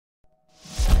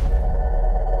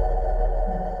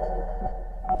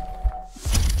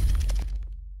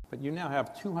but you now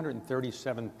have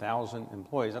 237,000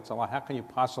 employees. That's a lot. How can you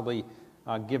possibly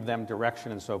give them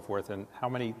direction and so forth? And how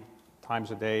many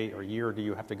times a day or year do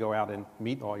you have to go out and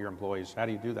meet all your employees? How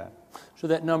do you do that? So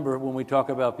that number, when we talk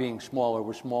about being smaller,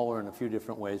 we're smaller in a few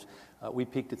different ways. We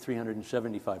peaked at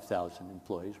 375,000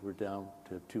 employees. We're down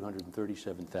to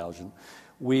 237,000.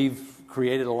 We've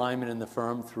created alignment in the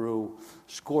firm through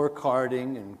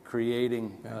scorecarding and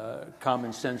creating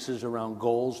common senses around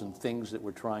goals and things that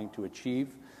we're trying to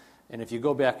achieve. And if you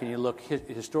go back and you look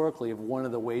historically of one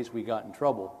of the ways we got in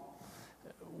trouble,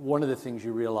 one of the things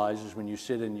you realize is when you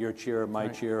sit in your chair or my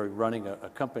chair running a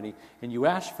company and you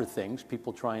ask for things,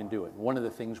 people try and do it. One of the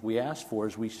things we asked for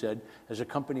is we said, as a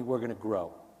company, we're going to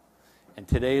grow. And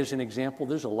today, as an example,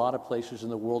 there's a lot of places in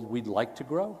the world we'd like to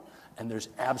grow, and there's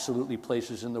absolutely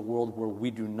places in the world where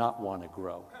we do not want to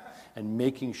grow. And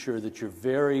making sure that you're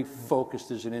very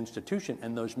focused as an institution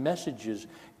and those messages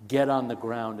get on the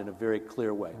ground in a very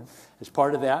clear way. As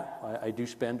part of that, I do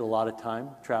spend a lot of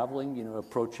time traveling,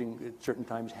 approaching at certain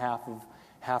times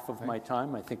half of my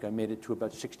time. I think I made it to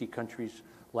about 60 countries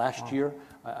last year.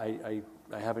 I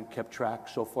haven't kept track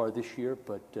so far this year,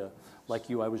 but like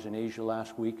you, I was in Asia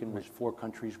last week and was 4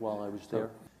 countries while I was there.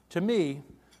 To me,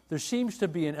 there seems to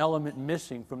be an element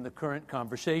missing from the current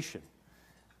conversation.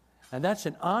 And that's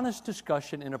an honest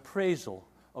discussion and appraisal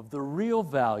of the real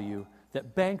value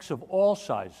that banks of all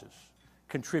sizes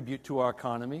contribute to our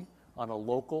economy on a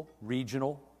local,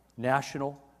 regional,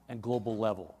 national, and global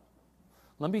level.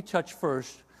 Let me touch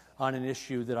first on an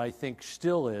issue that I think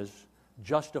still is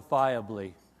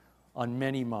justifiably on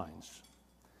many minds.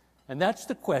 And that's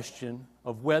the question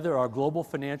of whether our global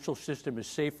financial system is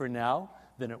safer now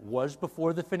than it was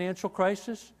before the financial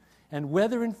crisis, and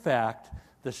whether, in fact,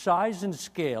 the size and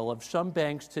scale of some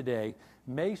banks today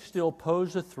may still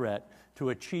pose a threat to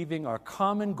achieving our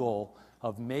common goal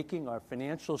of making our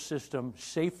financial system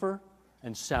safer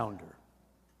and sounder.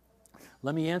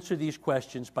 Let me answer these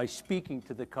questions by speaking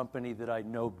to the company that I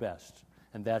know best,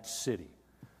 and that's Citi.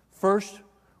 First,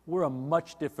 we're a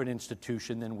much different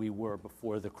institution than we were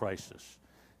before the crisis.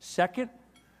 Second,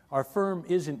 our firm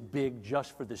isn't big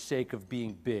just for the sake of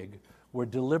being big. We're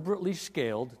deliberately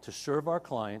scaled to serve our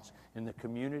clients in the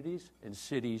communities and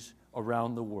cities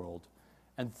around the world.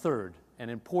 And third,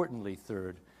 and importantly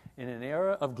third, in an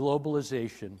era of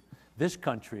globalization, this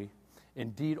country,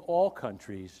 indeed all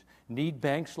countries, need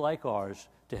banks like ours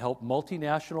to help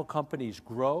multinational companies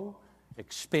grow,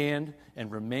 expand,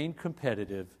 and remain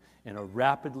competitive in a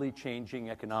rapidly changing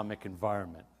economic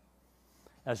environment.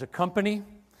 As a company,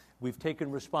 we've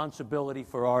taken responsibility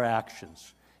for our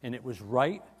actions, and it was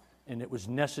right and it was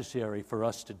necessary for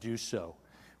us to do so,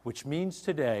 which means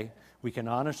today we can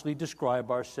honestly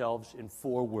describe ourselves in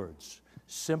 4 words: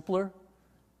 simpler,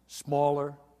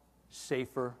 smaller,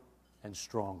 safer, and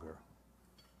stronger.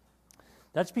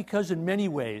 That's because in many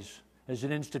ways, as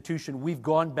an institution, we've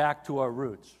gone back to our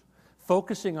roots,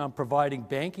 focusing on providing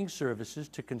banking services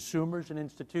to consumers and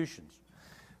institutions.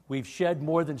 We've shed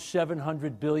more than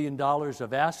 $700 billion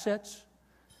of assets,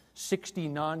 60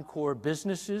 non-core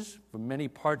businesses from many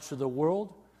parts of the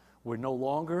world. We no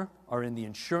longer are in the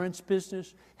insurance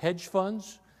business, hedge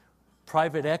funds,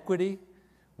 private equity.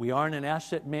 We aren't an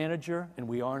asset manager, and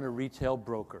we aren't a retail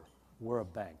broker. We're a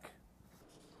bank.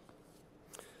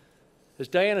 As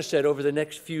Diana said, over the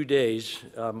next few days,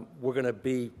 we're going to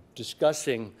be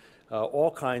discussing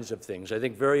all kinds of things. I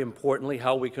think very importantly,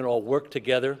 how we can all work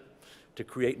together to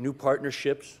create new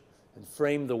partnerships and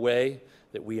frame the way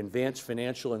that we advance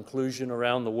financial inclusion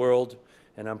around the world,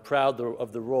 and I'm proud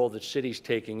of the role that Citi's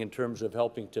taking in terms of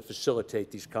helping to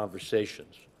facilitate these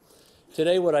conversations.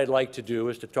 Today, what I'd like to do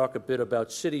is to talk a bit about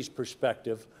Citi's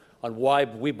perspective on why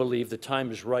we believe the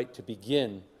time is right to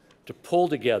begin to pull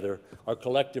together our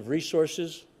collective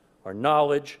resources, our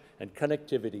knowledge, and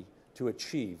connectivity to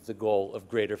achieve the goal of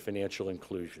greater financial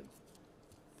inclusion.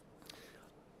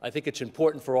 I think it's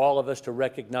important for all of us to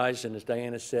recognize, and as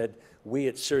Diana said, we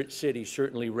at Citi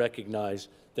certainly recognize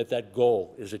that that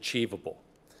goal is achievable.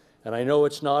 And I know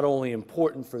it's not only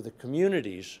important for the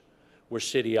communities where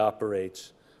Citi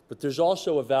operates, but there's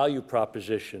also a value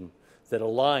proposition that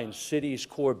aligns Citi's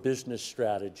core business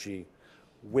strategy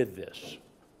with this.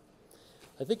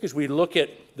 I think as we look at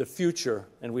the future,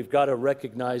 and we've got to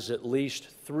recognize at least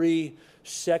 3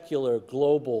 secular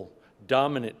global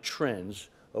dominant trends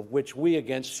of which we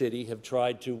against Citi have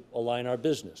tried to align our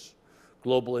business: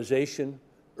 globalization,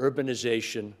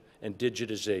 urbanization, and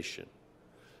digitization.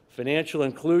 Financial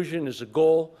inclusion is a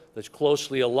goal that's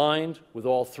closely aligned with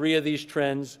all 3 of these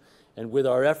trends and with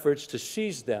our efforts to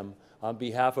seize them on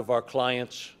behalf of our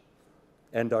clients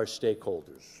and our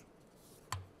stakeholders.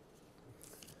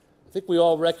 I think we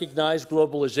all recognize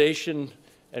globalization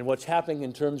and what's happening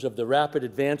in terms of the rapid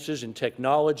advances in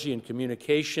technology and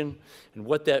communication, and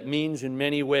what that means in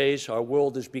many ways. Our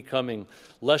world is becoming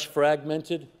less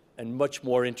fragmented and much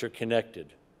more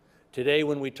interconnected. Today,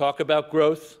 when we talk about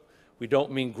growth, we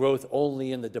don't mean growth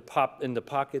only in the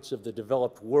pockets of the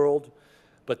developed world,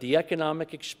 but the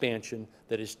economic expansion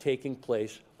that is taking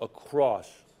place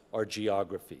across our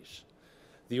geographies.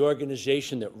 The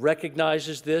organization that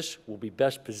recognizes this will be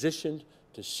best positioned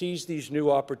to seize these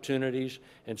new opportunities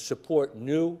and support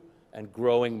new and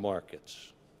growing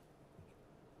markets.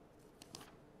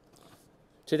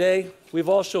 Today, we've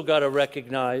also got to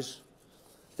recognize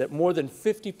that more than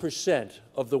 50%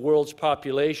 of the world's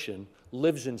population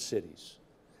lives in cities.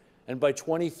 And by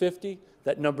 2050,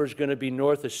 that number is going to be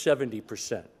north of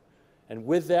 70%. And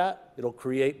with that, it'll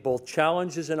create both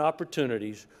challenges and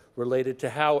opportunities related to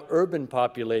how urban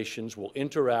populations will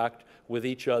interact with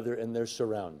each other and their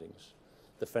surroundings,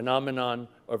 the phenomenon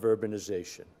of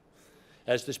urbanization.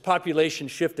 As this population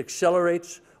shift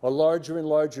accelerates, a larger and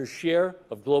larger share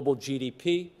of global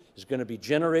GDP is going to be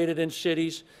generated in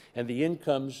cities and the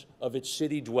incomes of its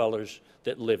city dwellers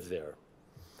that live there.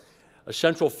 A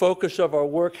central focus of our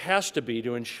work has to be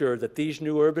to ensure that these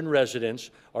new urban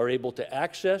residents are able to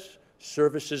access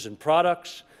services and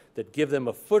products that give them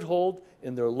a foothold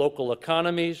in their local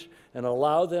economies and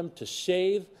allow them to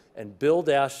save and build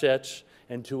assets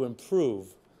and to improve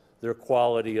their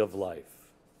quality of life.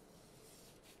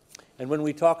 And when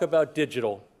we talk about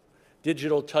digital,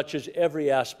 digital touches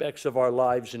every aspect of our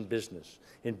lives in business.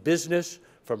 In business,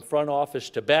 from front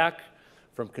office to back,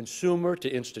 from consumer to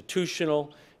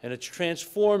institutional, and it's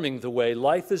transforming the way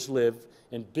life is lived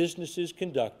and business is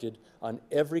conducted on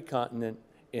every continent,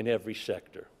 in every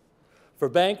sector. For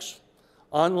banks,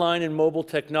 online and mobile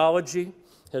technology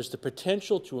has the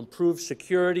potential to improve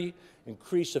security,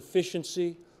 increase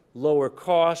efficiency, lower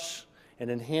costs,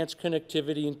 and enhance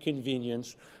connectivity and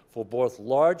convenience for both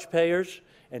large payers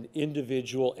and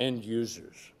individual end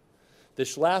users.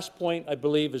 This last point, I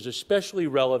believe, is especially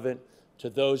relevant to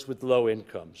those with low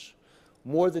incomes.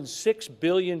 More than 6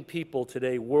 billion people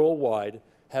today worldwide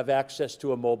have access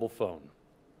to a mobile phone.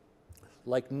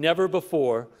 Like never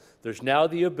before, there's now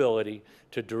the ability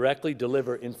to directly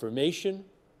deliver information,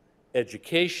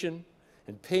 education,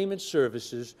 and payment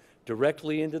services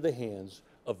directly into the hands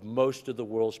of most of the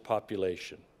world's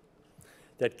population.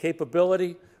 That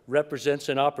capability represents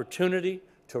an opportunity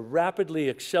to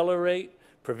rapidly accelerate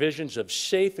provisions of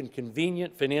safe and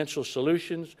convenient financial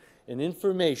solutions and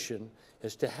information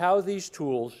as to how these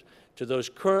tools to those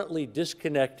currently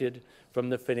disconnected from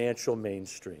the financial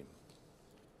mainstream.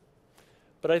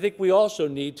 But I think we also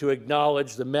need to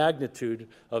acknowledge the magnitude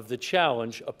of the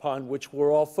challenge upon which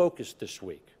we're all focused this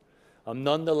week. I'm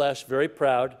nonetheless very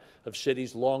proud of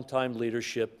Citi's longtime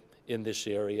leadership in this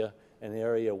area, an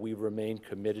area we remain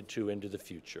committed to into the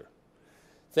future.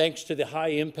 Thanks to the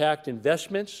high-impact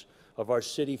investments of our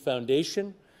Citi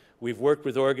Foundation, we've worked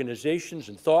with organizations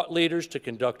and thought leaders to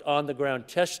conduct on-the-ground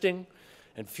testing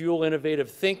and fuel innovative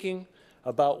thinking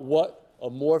about what a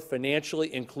more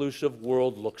financially inclusive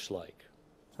world looks like.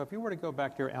 So if you were to go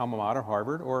back to your alma mater,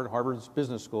 Harvard, or Harvard's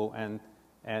business school,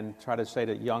 and try to say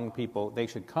to young people they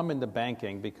should come into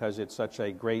banking because it's such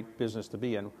a great business to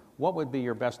be in, what would be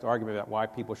your best argument about why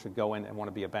people should go in and want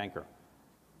to be a banker?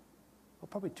 Well,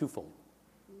 probably twofold.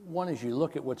 One is you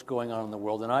look at what's going on in the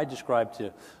world, and I describe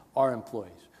to our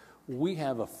employees, we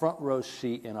have a front row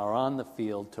seat and are on the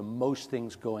field to most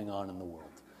things going on in the world.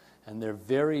 And there are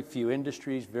very few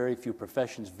industries, very few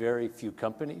professions, very few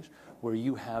companies where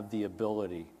you have the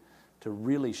ability to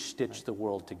really stitch the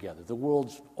world together. The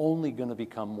world's only going to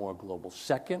become more global.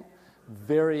 Second,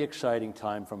 very exciting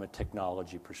time from a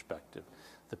technology perspective.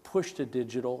 The push to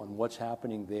digital and what's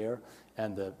happening there,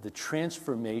 and the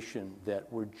transformation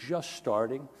that we're just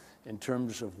starting in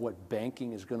terms of what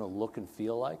banking is going to look and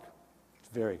feel like, it's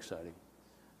very exciting.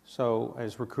 So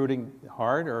is recruiting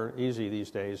hard or easy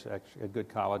these days at good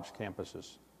college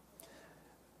campuses?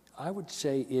 I would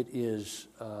say it is,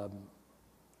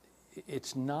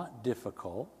 it's not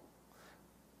difficult,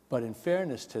 but in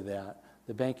fairness to that,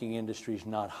 the banking industry is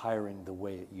not hiring the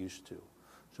way it used to.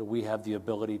 So we have the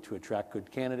ability to attract good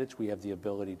candidates. We have the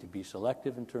ability to be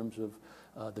selective in terms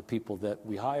of the people that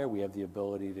we hire. We have the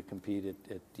ability to compete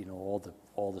at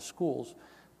all the schools,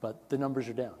 but the numbers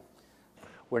are down.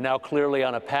 We're now clearly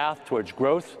on a path towards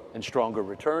growth and stronger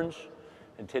returns.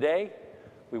 And today,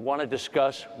 we want to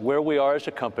discuss where we are as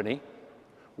a company,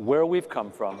 where we've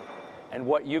come from, and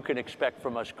what you can expect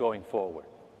from us going forward.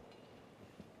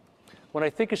 When I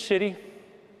think of Citi,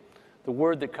 the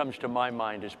word that comes to my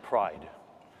mind is pride.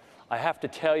 I have to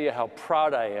tell you how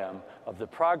proud I am of the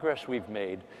progress we've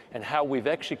made and how we've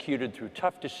executed through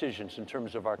tough decisions in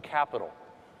terms of our capital,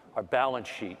 our balance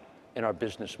sheet, and our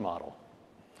business model.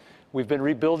 We've been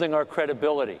rebuilding our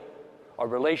credibility, our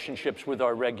relationships with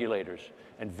our regulators,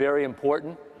 and very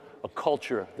important, a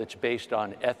culture that's based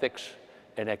on ethics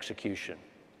and execution.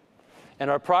 And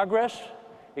our progress,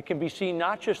 it can be seen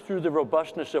not just through the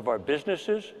robustness of our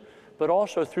businesses, but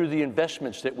also through the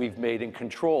investments that we've made in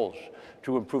controls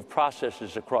to improve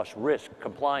processes across risk,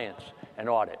 compliance, and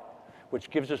audit, which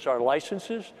gives us our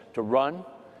licenses to run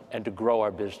and to grow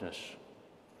our business.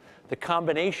 The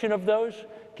combination of those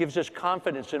gives us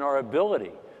confidence in our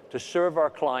ability to serve our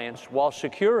clients while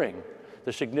securing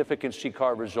the significant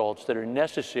CCAR results that are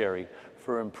necessary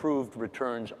for improved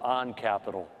returns on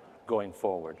capital going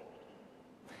forward.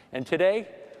 And today,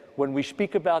 when we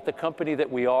speak about the company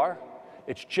that we are,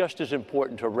 it's just as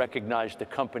important to recognize the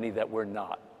company that we're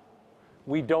not.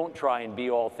 We don't try and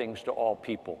be all things to all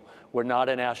people. We're not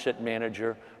an asset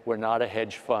manager, we're not a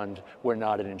hedge fund, we're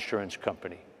not an insurance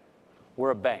company. We're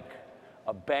a bank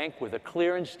with a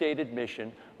clear and stated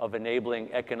mission of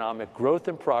enabling economic growth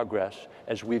and progress,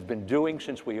 as we've been doing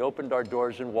since we opened our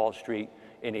doors in Wall Street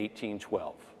in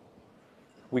 1812.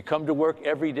 We come to work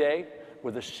every day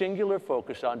with a singular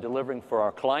focus on delivering for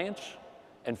our clients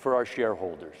and for our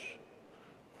shareholders.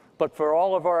 But for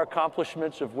all of our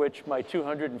accomplishments, of which my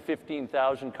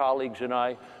 215,000 colleagues and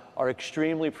I are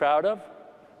extremely proud of,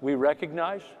 we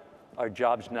recognize our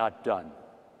job's not done.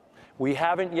 We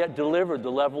haven't yet delivered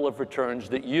the level of returns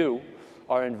that you,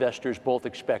 our investors, both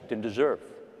expect and deserve.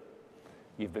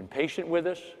 You've been patient with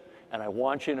us, and I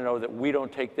want you to know that we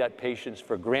don't take that patience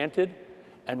for granted,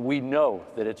 and we know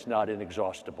that it's not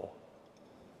inexhaustible.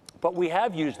 But we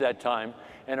have used that time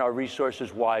and our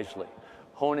resources wisely.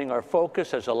 Honing our focus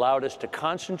has allowed us to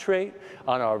concentrate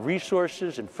on our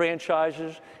resources and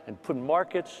franchises and put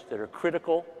markets that are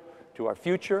critical to our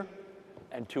future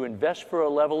and to invest for a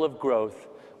level of growth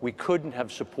we couldn't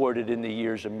have supported in the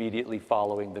years immediately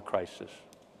following the crisis.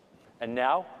 And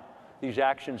now, these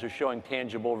actions are showing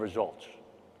tangible results.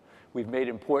 We've made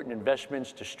important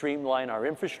investments to streamline our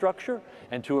infrastructure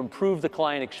and to improve the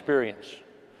client experience.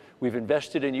 We've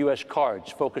invested in U.S.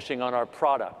 cards, focusing on our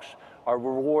products, our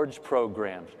rewards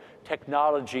programs,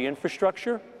 technology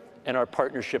infrastructure, and our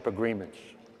partnership agreements.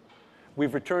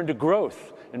 We've returned to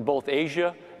growth in both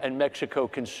Asia and Mexico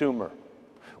consumer.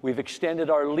 We've extended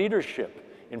our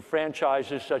leadership in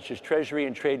franchises such as Treasury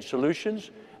and Trade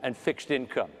Solutions and fixed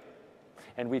income.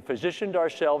 And we've positioned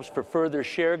ourselves for further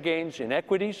share gains in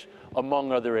equities,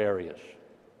 among other areas.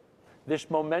 This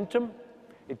momentum,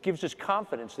 it gives us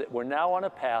confidence that we're now on a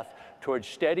path towards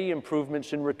steady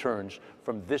improvements in returns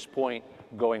from this point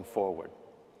going forward.